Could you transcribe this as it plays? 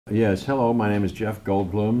Yes, hello, my name is Jeff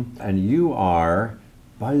Goldblum, and you are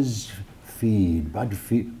BuzzFeeders.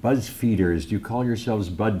 Do you call yourselves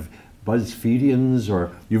BuzzFeedians,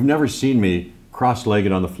 or you've never seen me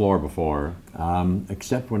cross-legged on the floor before,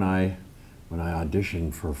 except when I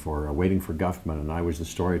auditioned for Waiting for Guffman, and I was the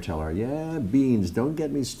storyteller. Yeah, beans, don't get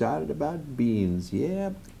me started about beans,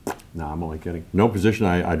 yeah. No, I'm only kidding. No position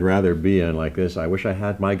I'd rather be in like this. I wish I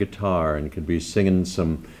had my guitar and could be singing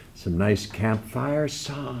some nice campfire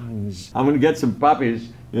songs. I'm gonna get some puppies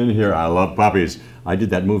in here. I love puppies. I did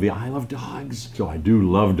that movie, I Love Dogs. So I do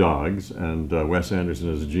love dogs, and Wes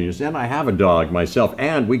Anderson is a genius. And I have a dog myself,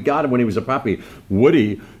 and we got him when he was a puppy.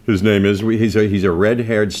 Woody, his name is. He's a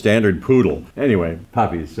red-haired standard poodle. Anyway,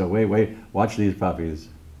 puppies. So wait, watch these puppies.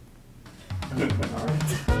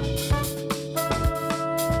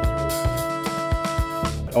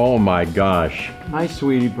 Oh my gosh. Hi,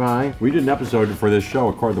 sweetie pie. We did an episode for this show,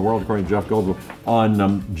 according to the world, according to Jeff Goldblum,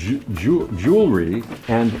 on jewelry.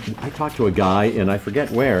 And I talked to a guy, and I forget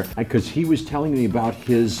where, because he was telling me about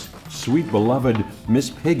his sweet beloved Miss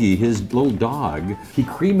Piggy, his little dog. He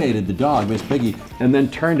cremated the dog, Miss Piggy, and then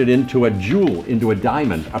turned it into a jewel, into a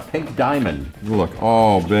diamond, a pink diamond. Look,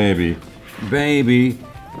 oh baby, baby,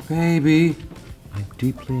 baby. I'm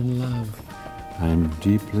deeply in love. I'm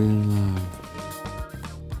deeply in love.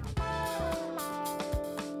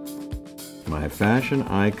 My fashion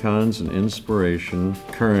icons and inspiration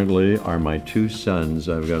currently are my two sons.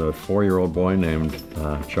 I've got a 4-year-old boy named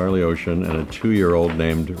Charlie Ocean and a 2-year-old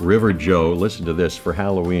named River Joe. Listen to this, for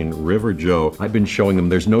Halloween, River Joe. I've been showing them,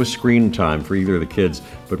 there's no screen time for either of the kids,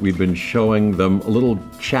 but we've been showing them little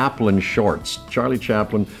Chaplin shorts, Charlie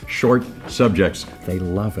Chaplin short subjects. They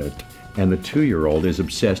love it. And the 2-year-old is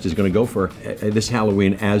obsessed, is gonna go for this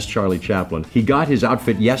Halloween as Charlie Chaplin. He got his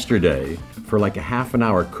outfit yesterday for like a half an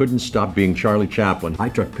hour, couldn't stop being Charlie Chaplin. I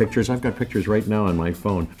took pictures, I've got pictures right now on my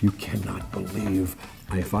phone. You cannot believe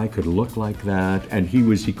if I could look like that. And he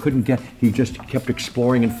just kept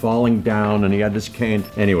exploring and falling down, and he had this cane.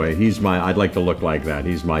 Anyway, I'd like to look like that.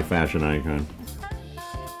 He's my fashion icon.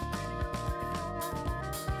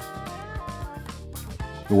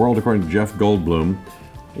 The world according to Jeff Goldblum.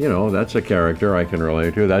 You know, that's a character I can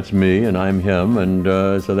relate to. That's me, and I'm him, and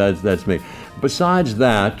so that's me. Besides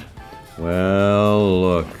that, well,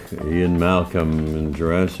 look, Ian Malcolm in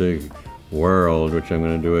Jurassic World, which I'm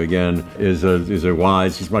going to do again, is a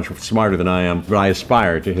wise. He's much smarter than I am, but I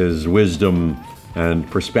aspire to his wisdom and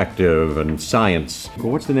perspective and science.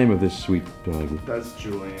 Well, what's the name of this sweet doggy? That's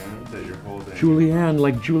Julianne that you're holding. Julianne,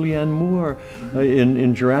 like Julianne Moore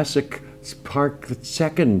in Jurassic Park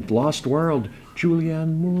 2, Lost World.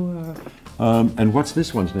 Julianne Moore. And what's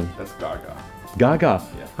this one's name? That's Gaga. Gaga.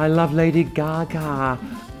 Yeah. I love Lady Gaga.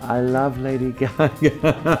 I love Lady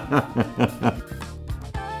Gaga.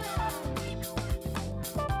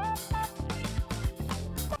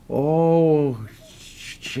 Oh,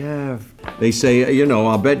 Jeff. They say, you know,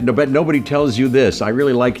 I'll bet nobody tells you this. I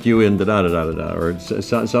really liked you in da-da-da-da-da, or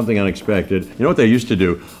something unexpected. You know what they used to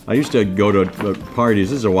do? I used to go to parties,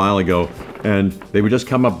 this is a while ago, and they would just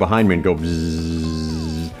come up behind me and go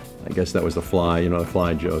bzzz. I guess that was the fly, you know, the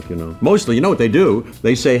fly joke, you know. Mostly, you know what they do?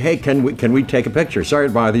 They say, hey, can we take a picture? Sorry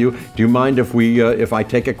to bother you. Do you mind if I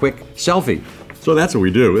take a quick selfie? So that's what we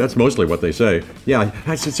do. That's mostly what they say. Yeah,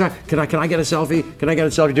 I said, sorry, can I get a selfie? Can I get a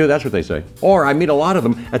selfie too? That's what they say. Or I meet a lot of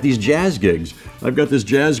them at these jazz gigs. I've got this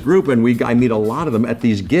jazz group, and I meet a lot of them at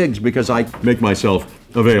these gigs because I make myself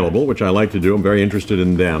available, which I like to do. I'm very interested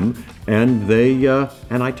in them, and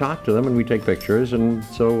and I talk to them, and we take pictures, and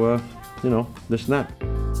so you know, this and that.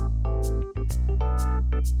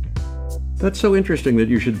 That's so interesting that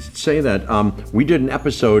you should say that. We did an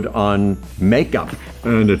episode on makeup,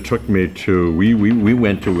 and it took me to,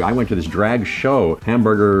 I went to this drag show,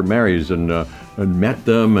 Hamburger Mary's, and met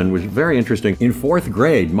them, and it was very interesting. In 4th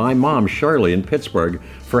grade, my mom, Shirley, in Pittsburgh,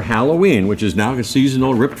 for Halloween, which is now a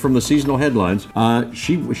seasonal, ripped from the seasonal headlines,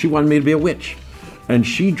 she wanted me to be a witch. And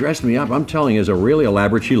she dressed me up, I'm telling you, as a really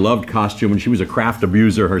elaborate, she loved costume, and she was a craft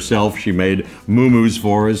abuser herself. She made muumuus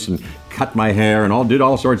for us and cut my hair and did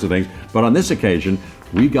all sorts of things. But on this occasion,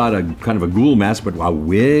 we got a kind of a ghoul mask, but a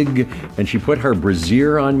wig, and she put her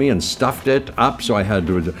brassiere on me and stuffed it up, so I had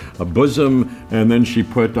a bosom, and then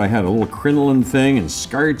I had a little crinoline thing and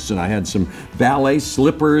skirts, and I had some ballet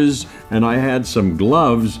slippers, and I had some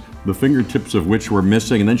gloves, the fingertips of which were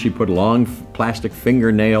missing, and then she put long plastic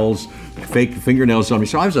fingernails, fake fingernails on me.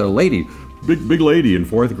 So I was a lady, big lady in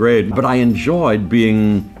 4th grade, but I enjoyed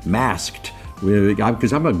being masked.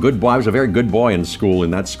 Because I'm a good boy, I was a very good boy in school,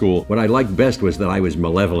 in that school. What I liked best was that I was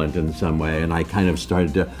malevolent in some way, and I kind of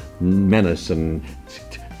started to menace and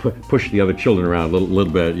push the other children around a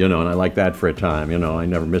little bit, you know, and I like that for a time, you know. I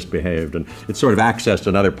never misbehaved, and it sort of accessed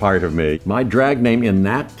another part of me. My drag name in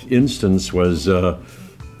that instance was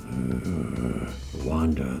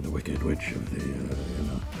Wanda, the Wicked Witch of the, you know,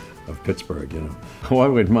 of Pittsburgh, you know.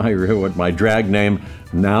 What would my drag name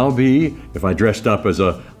now be if I dressed up as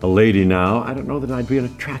a lady now? I don't know that I'd be an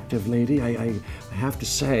attractive lady, I have to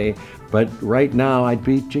say, but right now I'd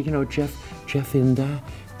be, you know, Jeff Inda,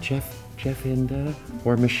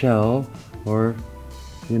 or Michelle, or,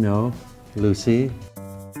 you know, Lucy.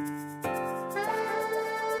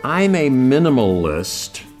 I'm a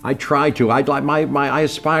minimalist. I try to. I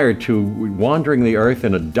aspire to wandering the earth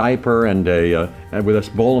in a diaper and with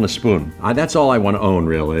a bowl and a spoon. That's all I want to own,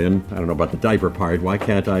 really. And I don't know about the diaper part. Why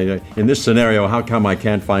can't I? In this scenario, how come I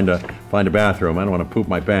can't find a bathroom? I don't want to poop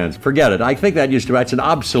my pants. Forget it. I think that's an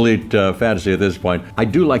obsolete fantasy at this point. I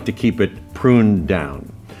do like to keep it pruned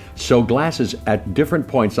down. So glasses, at different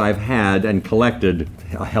points, I've had and collected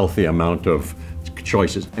a healthy amount of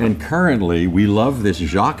choices. And currently, we love this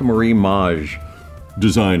Jacques-Marie Mage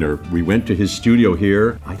designer. We went to his studio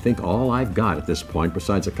here. I think all I've got at this point,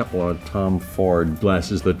 besides a couple of Tom Ford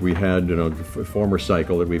glasses that we had, you know, former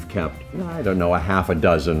cycle that we've kept, I don't know, a half a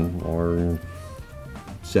dozen or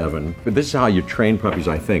 7. But this is how you train puppies,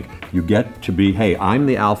 I think. You get to be, hey, I'm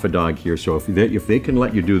the alpha dog here, so if they can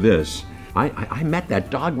let you do this. I met that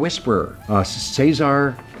dog whisperer,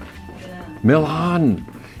 Cesar Millan.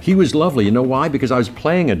 He was lovely. You know why? Because I was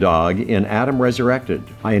playing a dog in Adam Resurrected.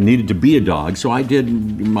 I needed to be a dog, so I did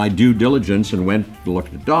my due diligence and went to look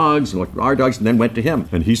at dogs and looked at our dogs and then went to him.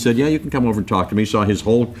 And he said, yeah, you can come over and talk to me. Saw his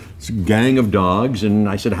whole gang of dogs, and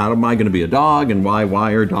I said, how am I going to be a dog, and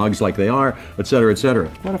why are dogs like they are, et cetera, et cetera.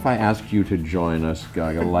 What if I asked you to join us,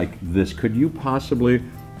 Gaga, like this? Could you possibly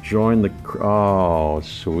join the, oh,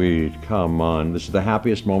 sweet, come on. This is the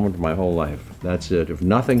happiest moment of my whole life. That's it. If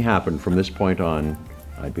nothing happened from this point on,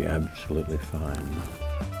 I'd be absolutely fine.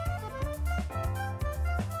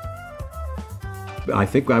 I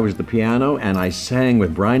think I was the piano, and I sang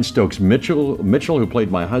with Brian Stokes Mitchell, who played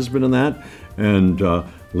my husband in that, and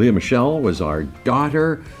Leah Michelle was our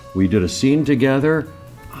daughter. We did a scene together.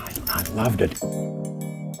 I loved it.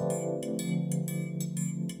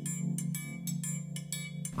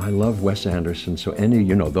 I love Wes Anderson, so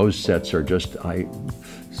you know, those sets are just, they're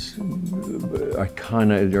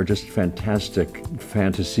just fantastic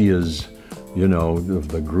fantasias, you know, of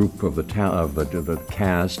the group, of the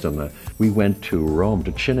cast, and we went to Rome,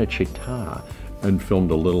 to Cinecittà, and filmed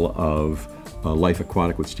a little of Life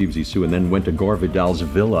Aquatic with Steve Zissou, and then went to Gore Vidal's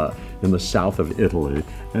villa in the south of Italy.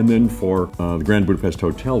 And then for the Grand Budapest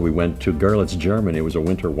Hotel, we went to Görlitz, Germany. It was a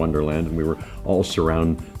winter wonderland, and we were all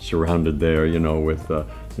surrounded there, you know, with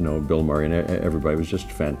you know, Bill Murray and everybody. It was just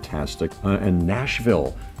fantastic. And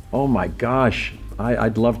Nashville, oh my gosh,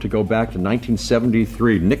 I'd love to go back to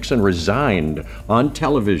 1973. Nixon resigned on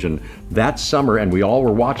television that summer, and we all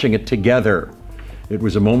were watching it together. It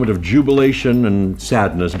was a moment of jubilation and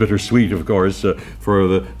sadness, bittersweet, of course, for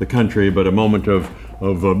the country, but a moment of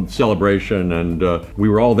celebration, and we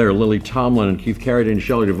were all there, Lily Tomlin and Keith Carradine and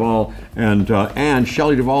Shelley Duvall, and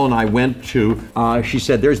Shelley Duvall and I went to, she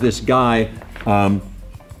said, there's this guy,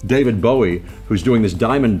 David Bowie, who's doing this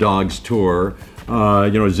Diamond Dogs tour, you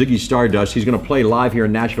know, Ziggy Stardust. He's going to play live here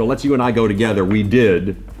in Nashville. Let's you and I go together. We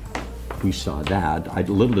did. We saw that.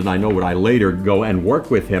 Little did I know would I later go and work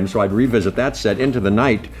with him, so I'd revisit that set into the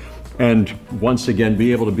night and once again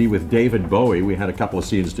be able to be with David Bowie. We had a couple of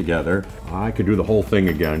scenes together. I could do the whole thing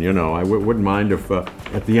again, you know. I wouldn't mind if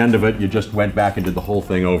at the end of it you just went back and did the whole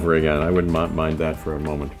thing over again. I wouldn't mind that for a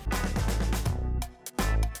moment.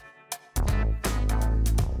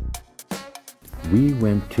 We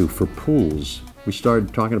went for pools. We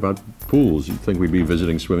started talking about pools. You'd think we'd be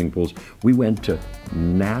visiting swimming pools. We went to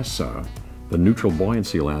NASA, the Neutral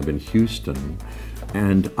Buoyancy Lab in Houston,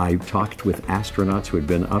 and I talked with astronauts who had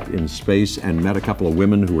been up in space and met a couple of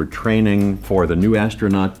women who were training for the new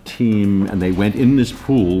astronaut team, and they went in this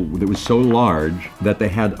pool that was so large that they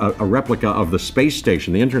had a replica of the space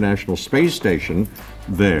station, the International Space Station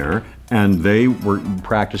there, and they were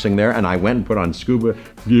practicing there, and I went and put on scuba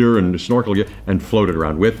gear and snorkel gear and floated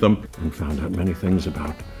around with them and found out many things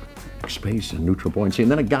about space and neutral buoyancy.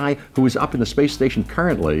 And then a guy who was up in the space station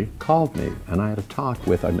currently called me, and I had a talk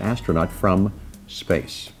with an astronaut from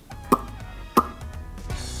space.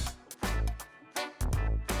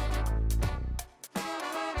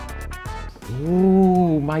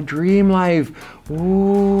 Ooh, my dream life.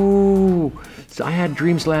 Ooh. So I had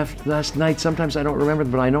dreams last night. Sometimes I don't remember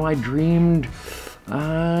them, but I know I dreamed.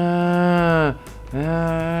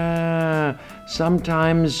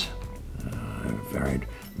 Sometimes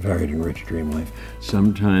varied and rich dream life.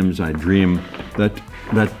 Sometimes I dream that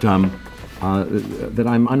I'm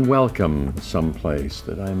unwelcome someplace,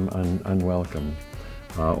 that I'm unwelcome.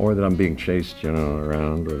 Or that I'm being chased,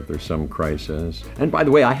 around, or there's some crisis. And by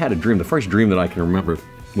the way, I had a dream. The first dream that I can remember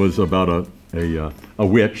was about a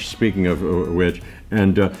witch, speaking of a witch,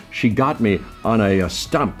 and she got me on a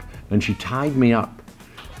stump, and she tied me up.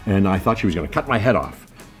 And I thought she was going to cut my head off.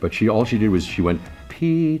 But all she did was she went,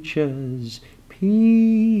 "Peaches,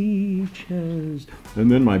 peaches."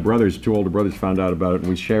 And then my two older brothers found out about it, and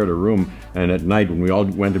we shared a room. And at night, when we all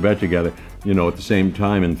went to bed together, at the same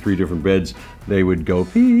time in 3 different beds, they would go,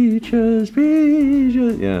 "Peaches,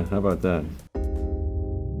 peaches." Yeah, how about that?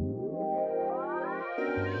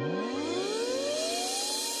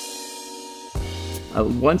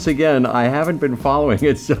 Once again, I haven't been following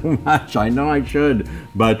it so much. I know I should,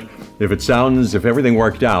 but if everything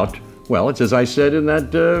worked out, well, it's as I said in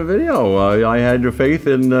that video. I had faith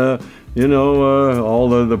in, all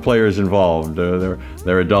the players involved.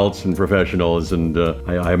 They're adults and professionals, and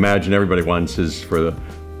I imagine everybody wants is for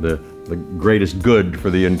the greatest good for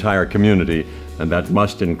the entire community, and that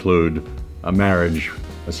must include a marriage,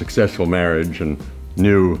 a successful marriage, and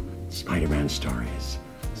new Spider-Man stories.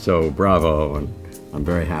 So bravo, and I'm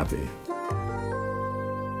very happy.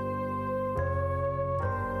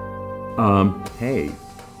 Hey,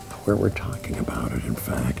 we're talking about it, in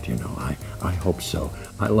fact, I hope so.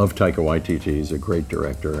 I love Taika Waititi. He's a great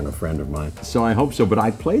director and a friend of mine. So I hope so, but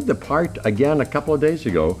I played the part again a couple of days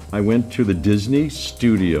ago. I went to the Disney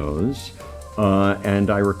Studios and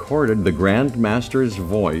I recorded the Grandmaster's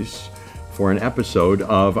voice for an episode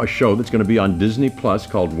of a show that's going to be on Disney Plus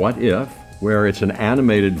called What If, where it's an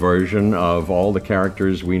animated version of all the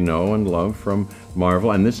characters we know and love from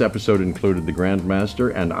Marvel. And this episode included the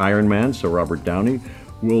Grandmaster and Iron Man, so Robert Downey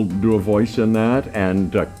will do a voice in that,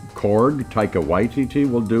 and Korg, Taika Waititi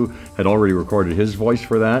had already recorded his voice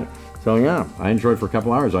for that. So yeah, I enjoyed for a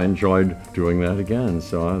couple hours. I enjoyed doing that again.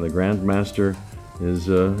 So the Grandmaster is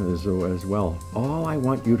as well. All I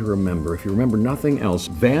want you to remember, if you remember nothing else,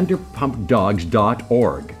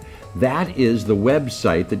 vanderpumpdogs.org. That is the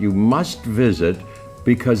website that you must visit,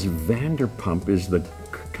 because Vanderpump is the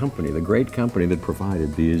company, the great company that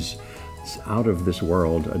provided these out of this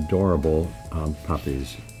world adorable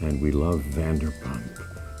puppies, and we love Vanderpump.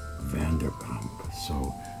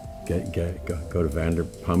 So go to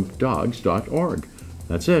vanderpumpdogs.org.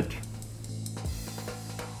 That's it.